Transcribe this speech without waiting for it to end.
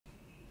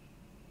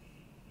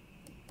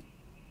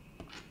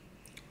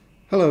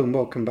Hello and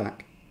welcome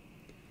back.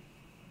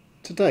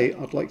 Today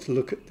I'd like to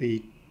look at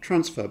the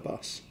transfer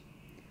bus.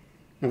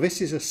 Now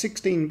this is a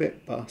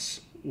 16-bit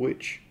bus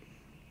which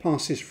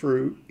passes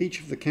through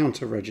each of the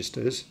counter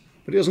registers,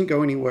 but it doesn't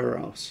go anywhere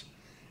else.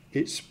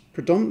 It's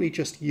predominantly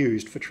just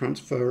used for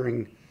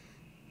transferring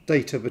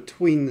data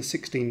between the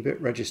 16-bit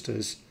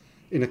registers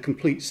in a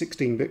complete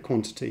 16-bit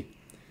quantity.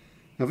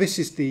 Now this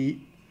is the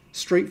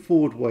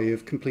straightforward way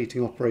of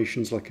completing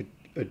operations like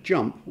a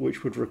jump,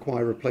 which would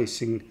require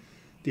replacing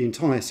the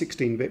entire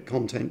 16-bit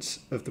contents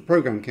of the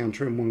program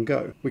counter in one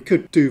go. We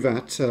could do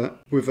that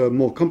with a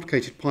more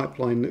complicated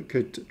pipeline that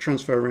could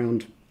transfer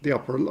around the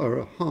upper and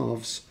lower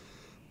halves,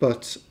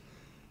 but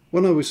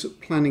when I was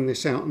planning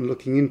this out and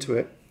looking into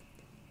it,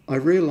 I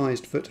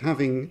realized that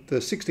having the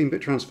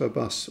 16-bit transfer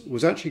bus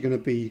was actually going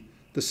to be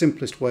the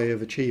simplest way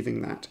of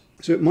achieving that.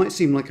 So it might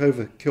seem like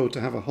overkill to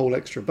have a whole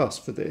extra bus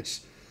for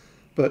this,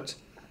 but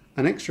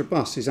an extra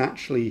bus is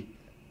actually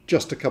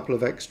just a couple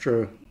of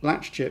extra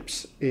latch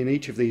chips in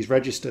each of these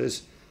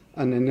registers,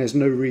 and then there's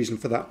no reason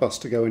for that bus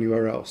to go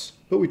anywhere else.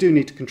 But we do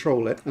need to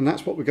control it, and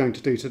that's what we're going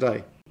to do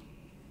today.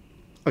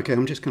 Okay,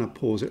 I'm just going to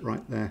pause it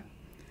right there.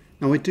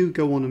 Now I do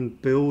go on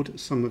and build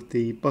some of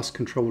the bus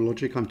control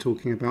logic I'm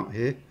talking about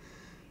here,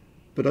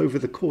 but over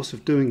the course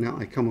of doing that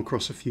I come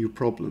across a few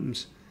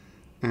problems,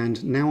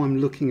 and now I'm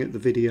looking at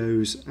the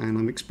videos and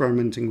I'm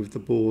experimenting with the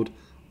board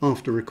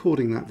after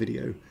recording that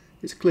video.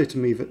 It's clear to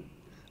me that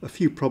a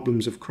few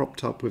problems have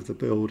cropped up with the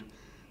build,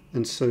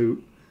 and so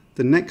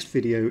the next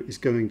video is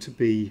going to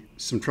be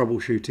some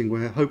troubleshooting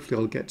where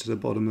hopefully I'll get to the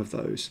bottom of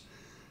those.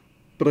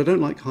 But I don't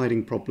like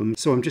hiding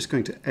problems, so I'm just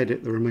going to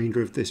edit the remainder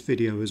of this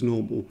video as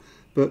normal,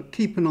 but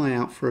keep an eye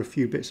out for a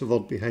few bits of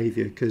odd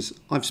behaviour, because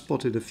I've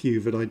spotted a few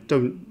that I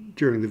don't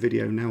during the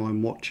video now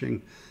I'm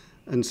watching,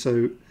 and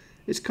so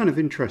it's kind of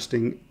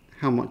interesting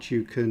how much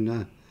you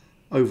can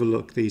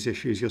overlook these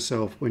issues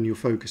yourself when you're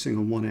focusing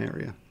on one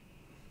area.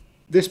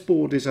 This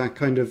board is our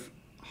kind of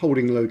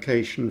holding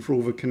location for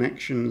all the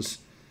connections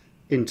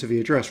into the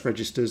address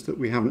registers that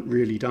we haven't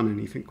really done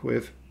anything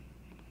with.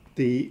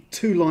 The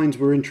two lines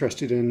we're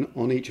interested in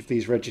on each of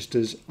these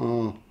registers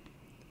are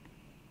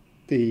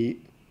the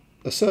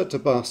assert to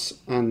bus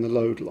and the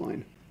load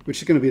line, which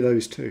is going to be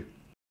those two.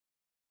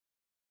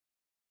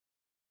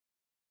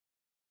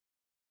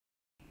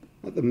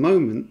 At the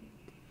moment,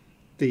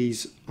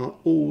 these are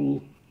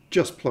all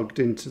just plugged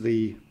into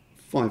the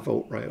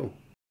 5-volt rail.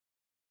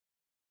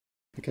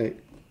 Okay,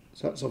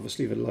 so that's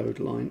obviously the load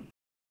line.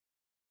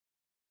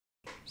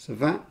 So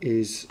that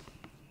is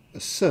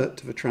assert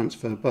to the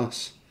transfer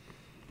bus.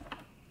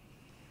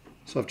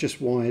 So I've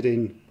just wired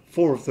in,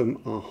 4 of them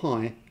are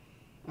high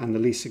and the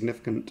least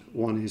significant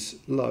one is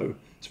low.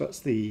 So that's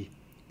the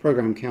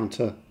program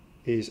counter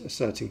is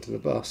asserting to the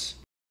bus.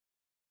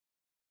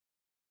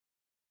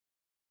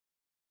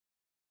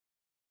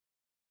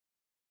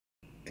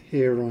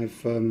 Here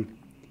I've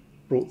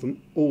brought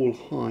them all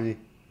high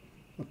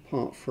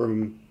apart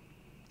from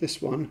this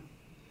one,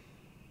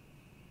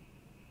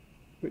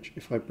 which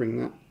if I bring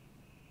that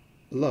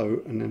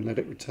low and then let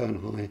it return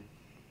high,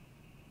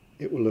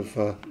 it will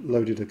have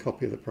loaded a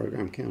copy of the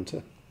program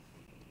counter.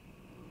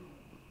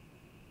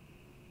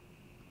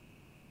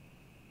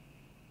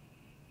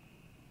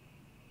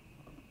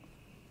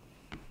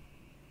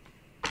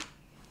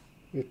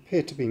 We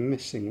appear to be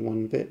missing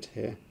one bit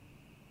here.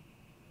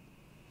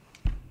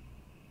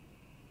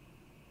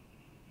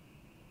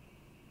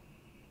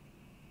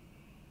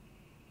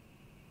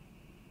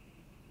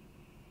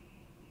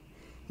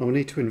 I'll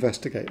need to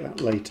investigate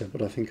that later,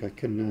 but I think I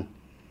can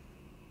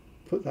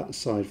put that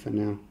aside for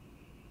now.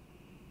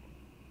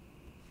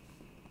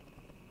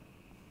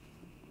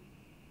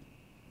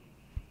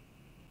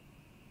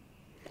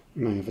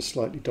 We may have a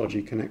slightly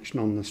dodgy connection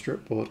on the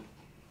strip board.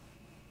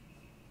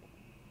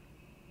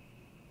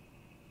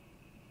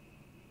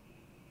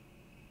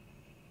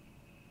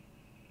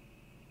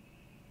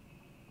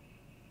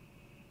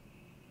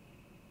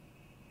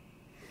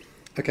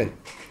 Okay,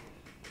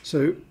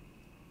 so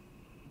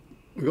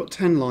we've got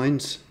 10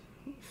 lines,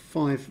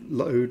 5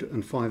 load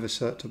and 5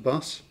 assert to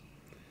bus.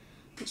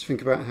 Let's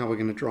think about how we're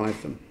going to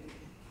drive them.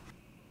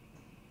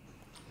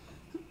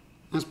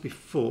 As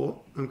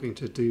before, I'm going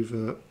to do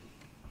the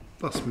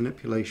bus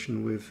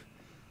manipulation with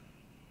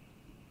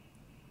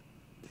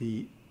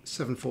the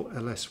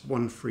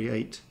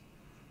 74LS138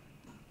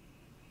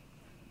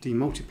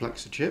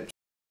 demultiplexer chips.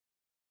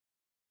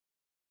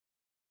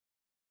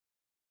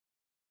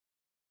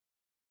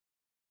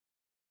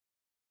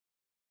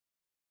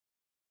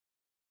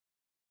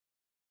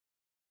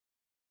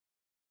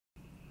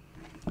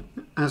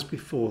 As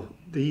before,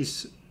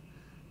 these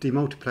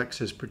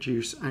demultiplexers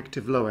produce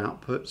active low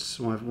outputs,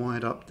 so I've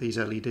wired up these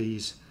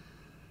LEDs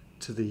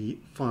to the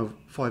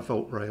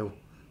 5-volt rail,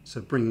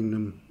 so bringing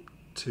them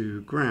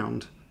to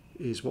ground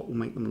is what will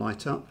make them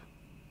light up.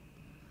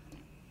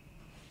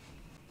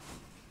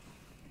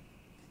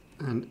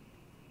 And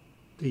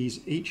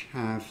these each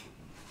have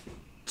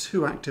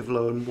 2 active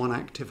low and 1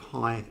 active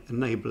high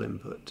enable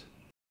input.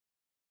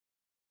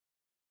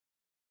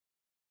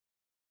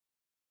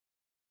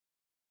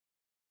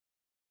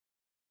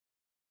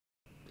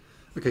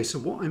 Okay, so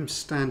what I'm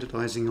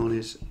standardizing on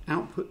is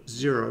output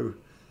 0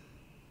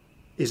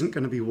 isn't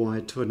going to be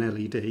wired to an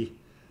LED,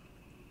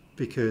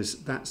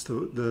 because that's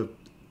the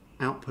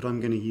output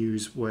I'm going to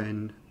use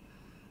when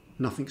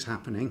nothing's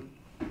happening.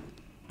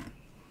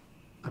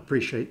 I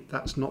appreciate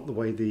that's not the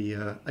way the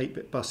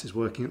 8-bit bus is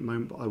working at the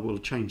moment, but I will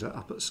change that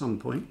up at some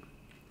point.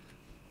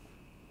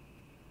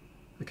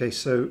 Okay,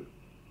 so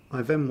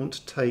I then want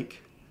to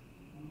take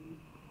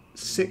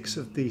 6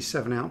 of the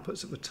 7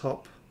 outputs at the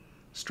top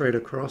straight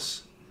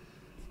across.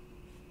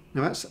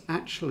 Now that's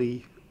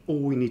actually all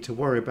we need to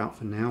worry about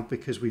for now,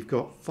 because we've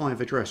got 5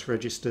 address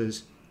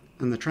registers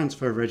and the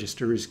transfer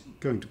register is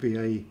going to be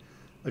a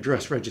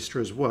address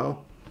register as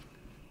well,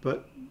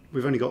 but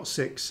we've only got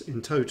 6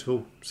 in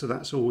total, so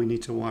that's all we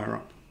need to wire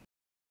up.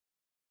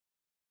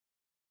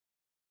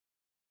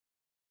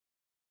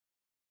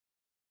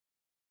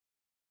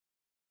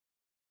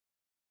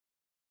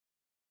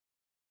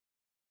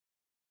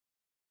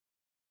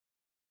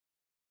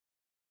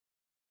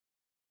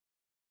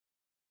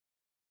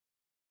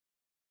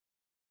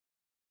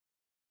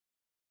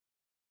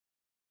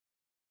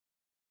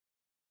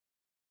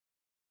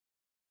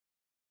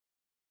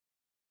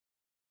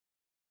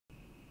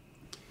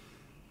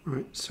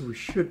 Right, so we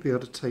should be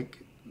able to take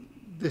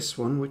this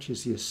one, which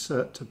is the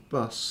assert to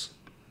bus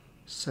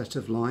set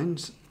of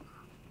lines.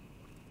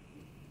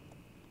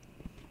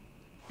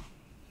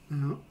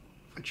 Now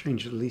I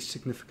change the least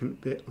significant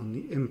bit on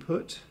the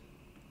input,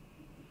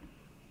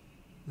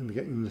 then we're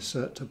getting an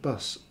assert to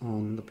bus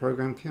on the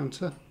program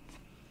counter.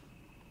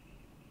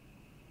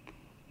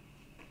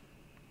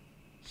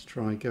 Let's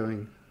try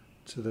going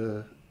to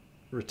the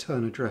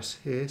return address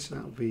here, so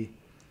that'll be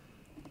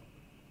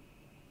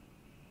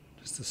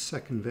just the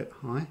second bit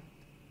high.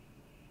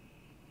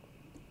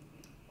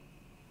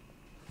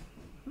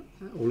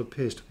 That all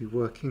appears to be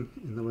working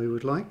in the way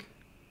we'd like.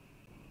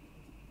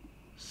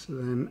 So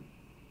then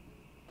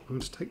I'm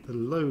going to take the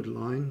load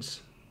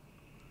lines,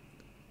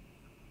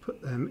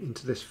 put them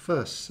into this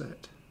first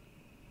set.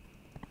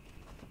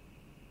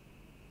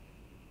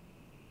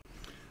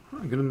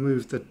 I'm going to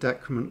move the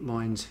decrement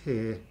lines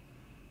here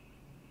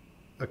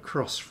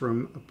across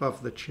from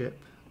above the chip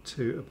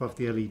to above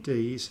the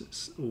LEDs.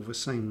 It's all the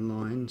same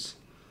lines,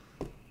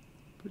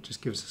 but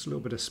just gives us a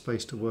little bit of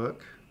space to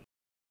work.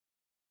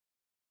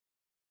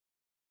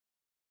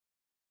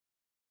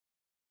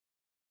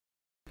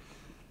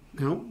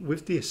 Now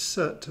with the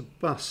assert to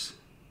bus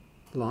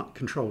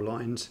control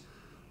lines,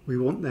 we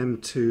want them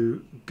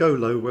to go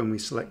low when we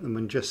select them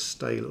and just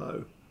stay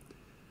low.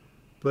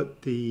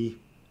 But the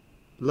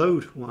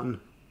load one,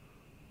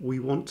 we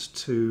want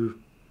to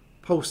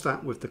pulse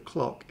that with the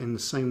clock in the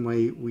same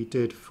way we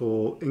did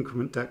for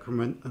increment,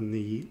 decrement and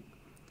the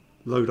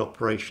load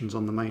operations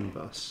on the main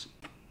bus.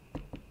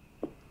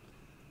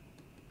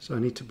 So I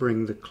need to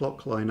bring the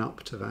clock line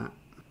up to that.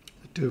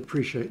 I do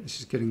appreciate this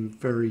is getting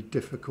very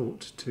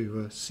difficult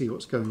to see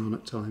what's going on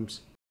at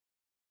times.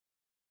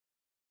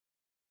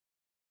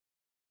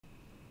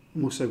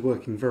 I'm also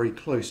working very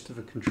close to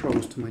the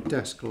controls to my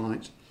desk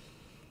light.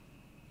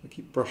 I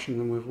keep brushing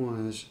them with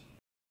wires.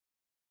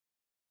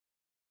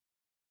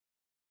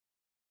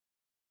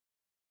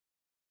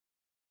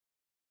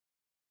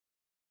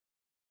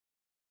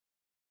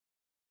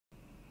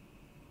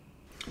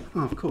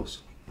 Ah, of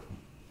course.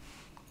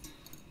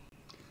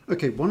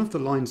 Okay, one of the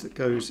lines that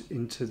goes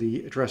into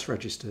the address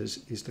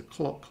registers is the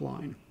clock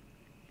line.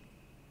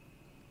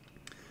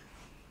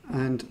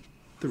 And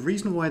the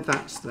reason why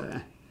that's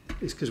there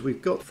is because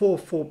we've got 4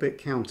 4-bit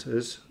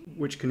counters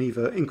which can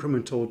either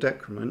increment or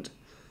decrement,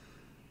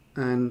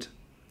 and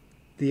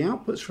the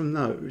outputs from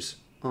those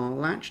are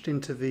latched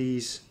into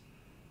these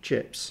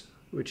chips,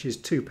 which is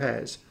 2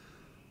 pairs,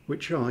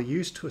 which are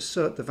used to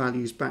assert the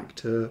values back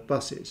to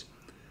buses.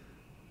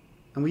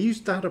 And we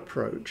use that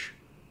approach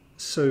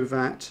so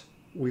that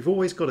we've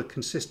always got a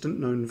consistent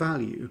known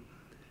value,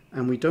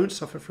 and we don't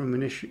suffer from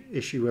an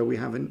issue where we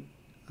have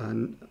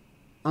an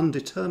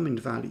undetermined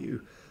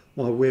value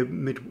while we're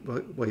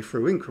midway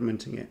through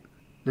incrementing it.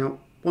 Now,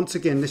 once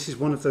again, this is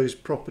one of those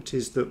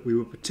properties that we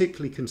were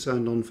particularly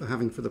concerned on for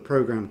having for the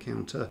program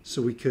counter,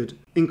 so we could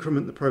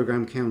increment the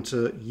program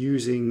counter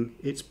using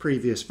its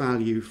previous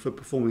value for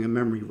performing a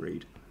memory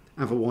read.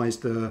 Otherwise,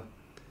 the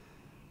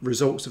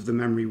results of the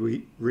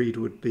memory read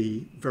would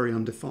be very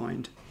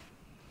undefined.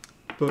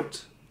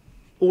 But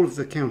all of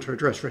the counter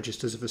address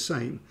registers are the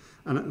same,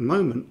 and at the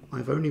moment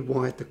I've only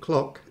wired the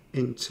clock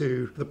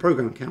into the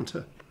program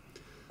counter.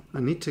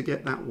 I need to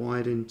get that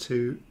wired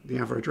into the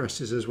other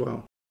addresses as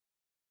well.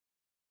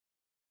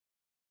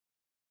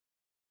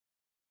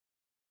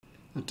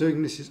 Now,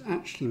 doing this is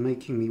actually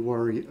making me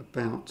worry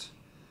about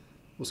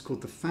what's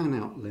called the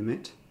fan-out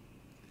limit.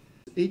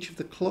 Each of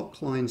the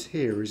clock lines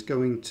here is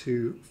going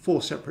to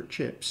 4 separate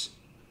chips,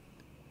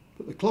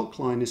 but the clock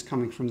line is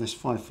coming from this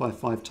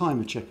 555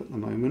 timer chip at the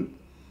moment,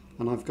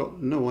 and I've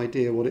got no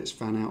idea what its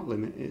fan-out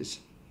limit is.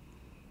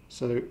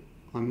 So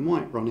I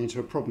might run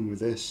into a problem with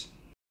this.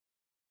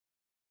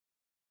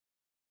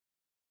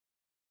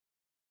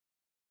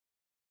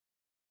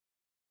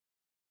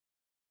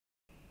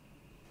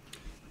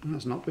 And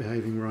that's not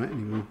behaving right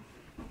anymore.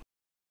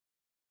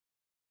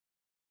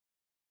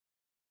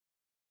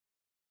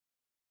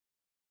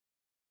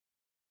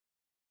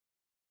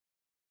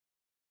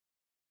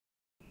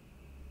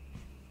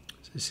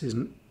 This is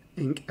an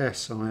ink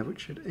SI,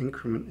 which should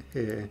increment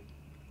here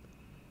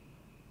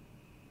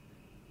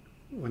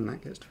when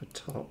that gets to the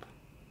top.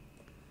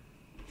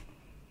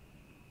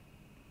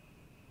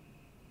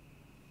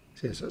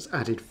 So yes, that's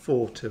added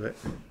 4 to it.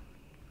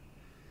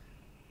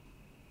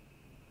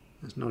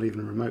 That's not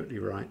even remotely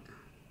right.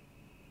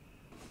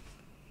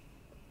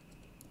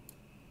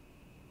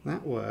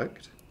 That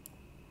worked,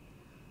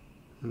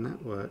 and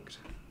that worked.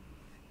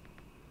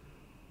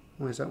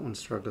 Why is that one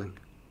struggling?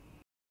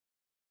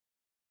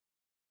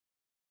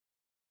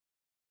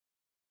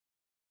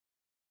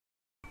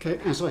 Okay,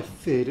 as I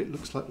feared, it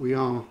looks like we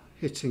are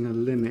hitting a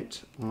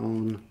limit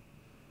on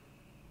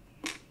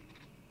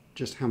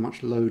just how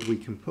much load we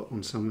can put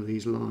on some of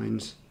these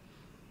lines.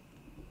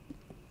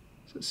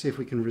 So let's see if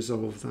we can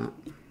resolve that.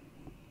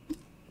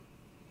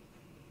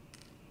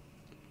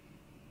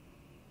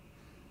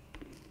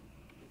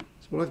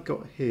 So what I've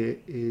got here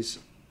is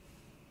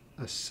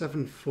a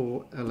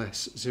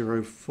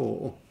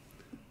 74LS04,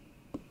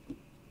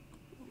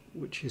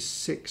 which is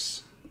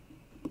 6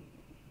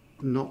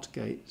 NOT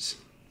gates.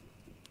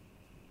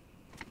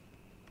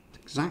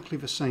 Exactly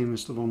the same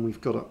as the one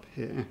we've got up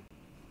here.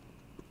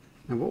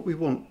 Now what we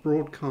want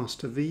broadcast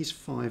to these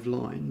 5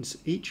 lines,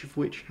 each of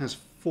which has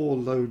 4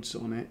 loads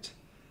on it,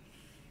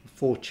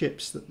 4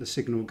 chips that the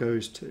signal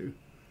goes to,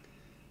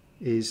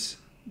 is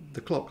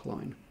the clock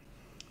line.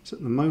 So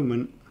at the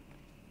moment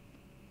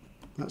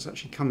that's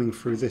actually coming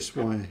through this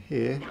wire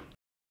here.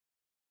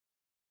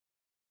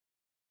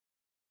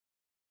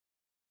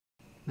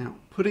 Now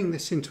putting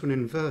this into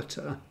an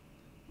inverter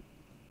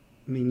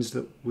means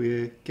that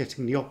we're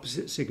getting the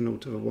opposite signal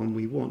to the one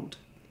we want.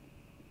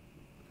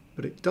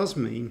 But it does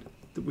mean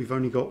that we've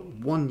only got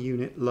 1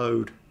 unit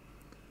load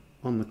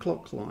on the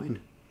clock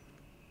line,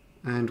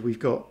 and we've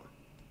got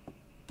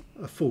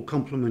a full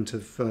complement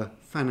of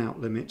fan-out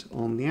limit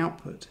on the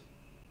output.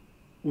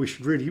 We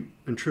should really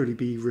and truly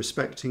be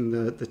respecting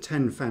the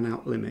 10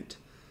 fan-out limit,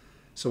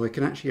 so I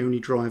can actually only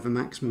drive a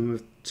maximum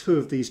of 2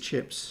 of these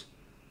chips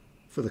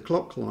for the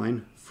clock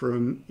line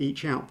from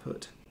each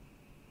output.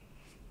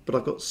 But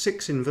I've got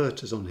 6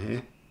 inverters on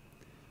here,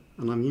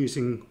 and I'm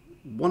using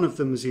one of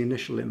them as the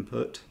initial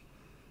input.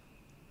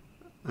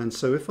 And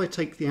so if I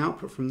take the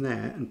output from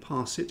there and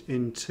pass it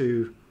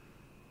into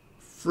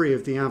 3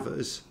 of the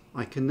others,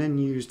 I can then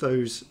use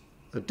those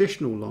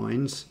additional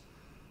lines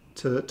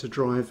to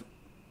drive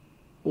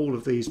all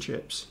of these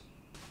chips.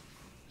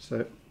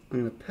 So I'm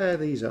going to pair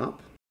these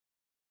up.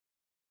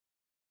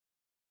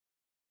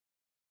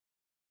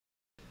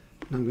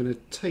 And I'm going to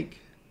take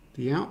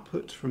the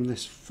output from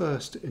this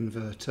first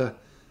inverter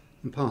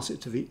and pass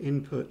it to the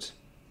input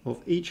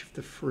of each of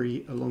the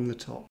 3 along the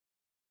top.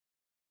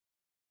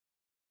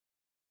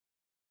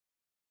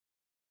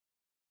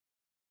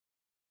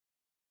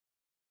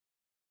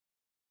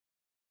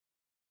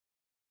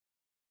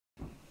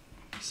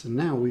 So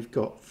now we've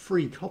got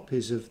 3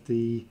 copies of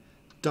the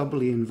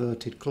doubly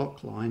inverted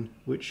clock line,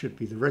 which should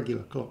be the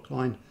regular clock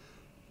line,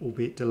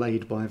 albeit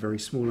delayed by a very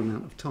small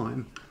amount of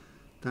time,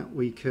 that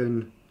we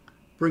can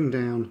bring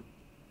down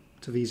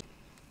to these.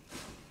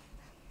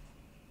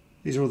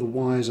 These are all the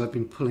wires I've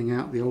been pulling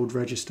out the old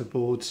register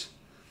boards.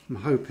 I'm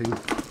hoping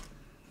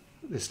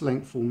this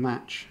length will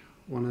match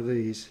one of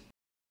these.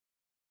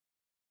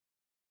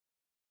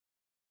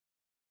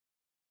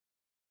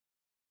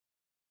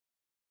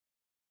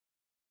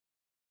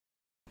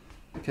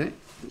 Okay,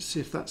 let's see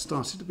if that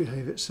started to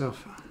behave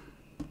itself.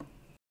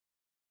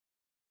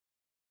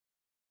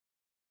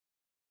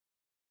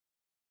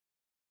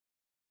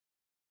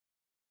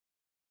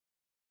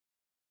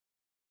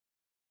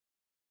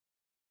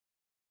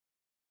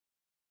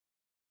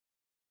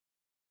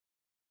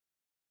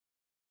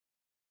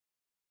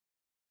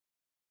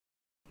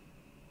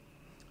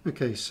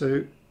 Okay,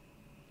 so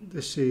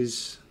this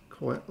is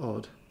quite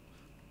odd.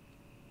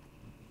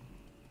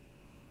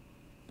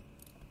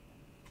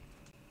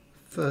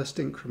 First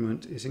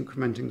increment is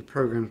incrementing the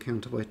program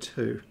counter by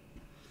 2.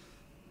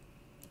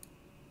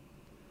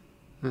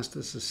 As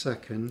does the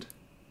second.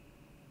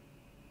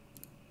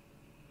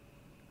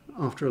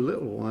 After a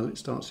little while it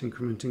starts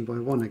incrementing by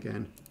 1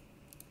 again.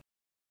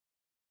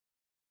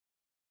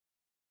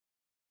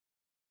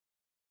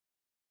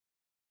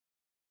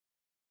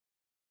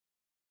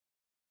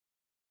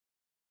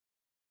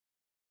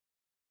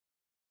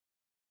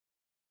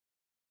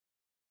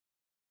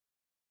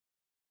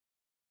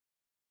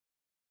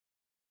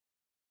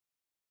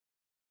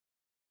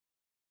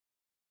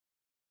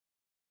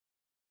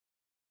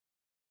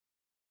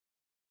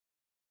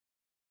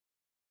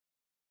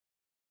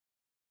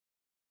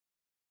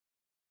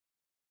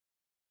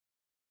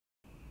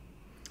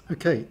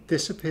 Okay,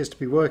 this appears to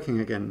be working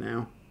again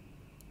now.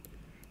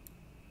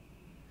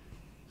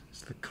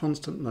 It's the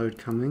constant load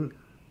coming.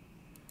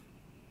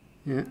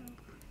 Yeah.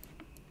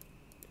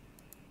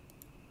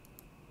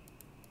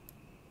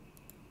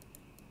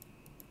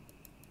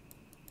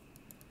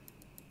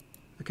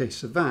 Okay,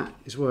 so that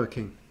is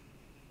working.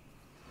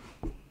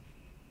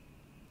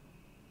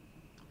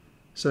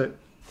 So,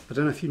 I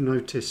don't know if you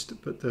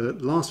noticed, but the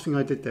last thing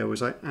I did there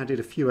was I added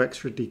a few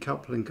extra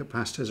decoupling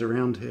capacitors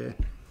around here.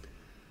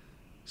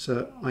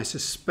 So I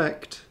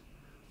suspect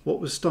what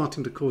was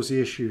starting to cause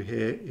the issue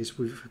here is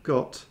we've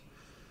got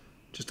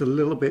just a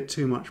little bit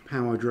too much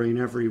power drain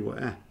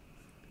everywhere,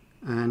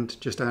 and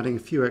just adding a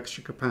few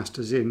extra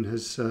capacitors in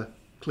has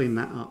cleaned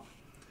that up.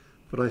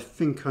 But I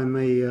think I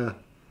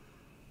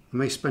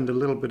may spend a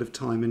little bit of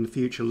time in the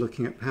future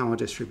looking at power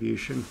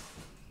distribution.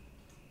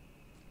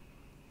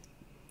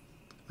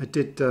 I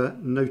did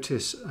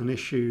notice an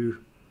issue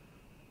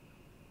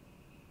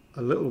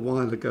a little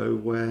while ago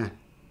where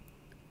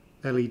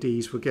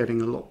LEDs were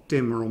getting a lot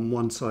dimmer on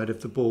one side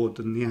of the board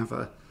than the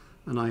other,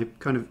 and I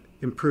kind of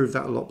improved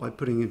that a lot by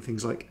putting in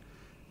things like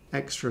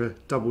extra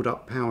doubled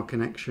up power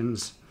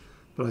connections,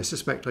 but I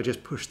suspect I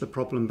just pushed the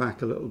problem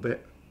back a little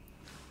bit.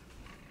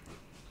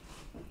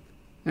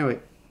 Anyway,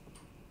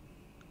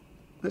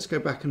 let's go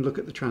back and look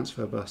at the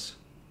transfer bus.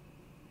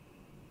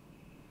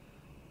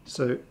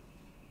 So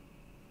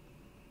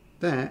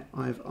there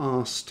I've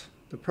asked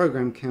the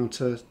program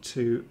counter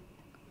to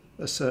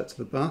assert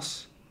the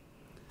bus,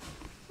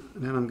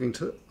 and then I'm going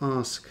to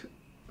ask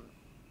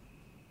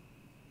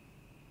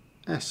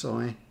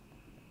SI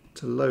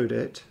to load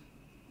it,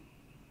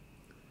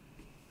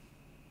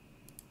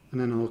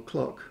 and then I'll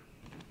clock,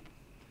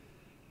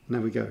 and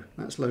there we go,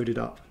 that's loaded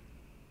up.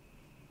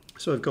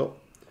 So I've got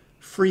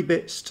 3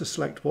 bits to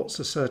select what's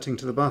asserting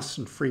to the bus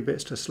and 3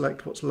 bits to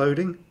select what's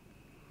loading,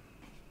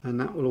 and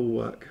that will all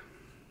work.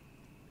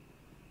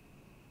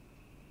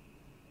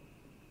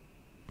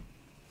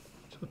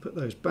 So I'll put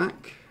those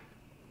back.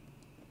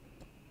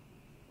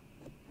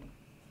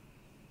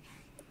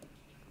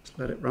 Let's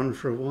let it run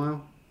for a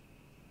while.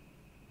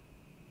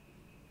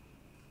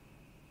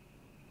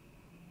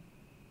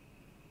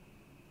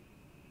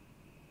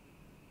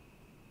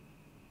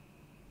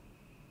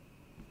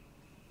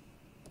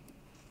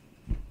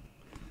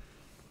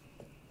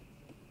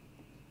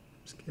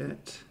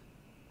 Get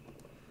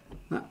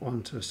that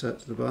one to assert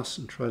to the bus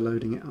and try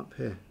loading it up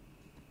here.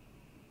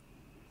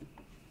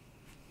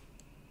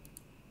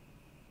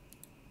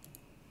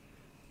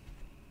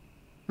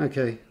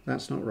 Okay,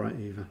 that's not right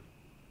either.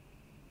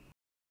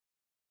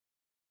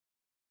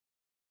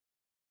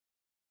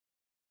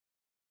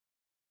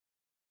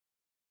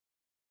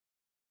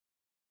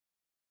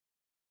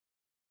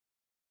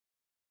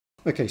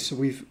 Okay, so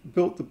we've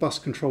built the bus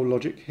control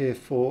logic here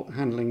for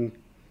handling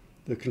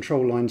the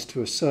control lines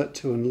to assert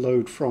to and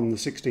load from the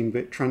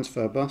 16-bit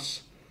transfer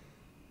bus.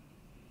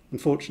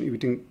 Unfortunately, we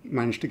didn't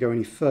manage to go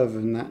any further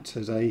than that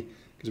today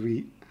because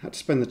we had to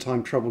spend the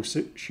time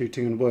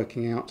troubleshooting and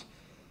working out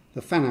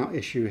the fan-out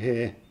issue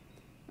here,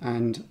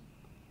 and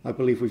I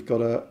believe we've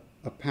got a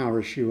power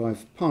issue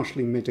I've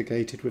partially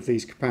mitigated with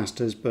these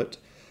capacitors, but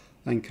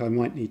I think I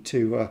might need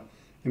to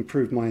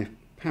improve my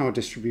power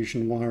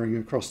distribution wiring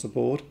across the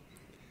board.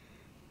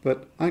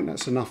 But I think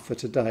that's enough for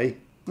today.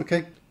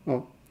 Okay,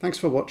 well, thanks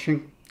for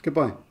watching.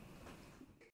 Goodbye.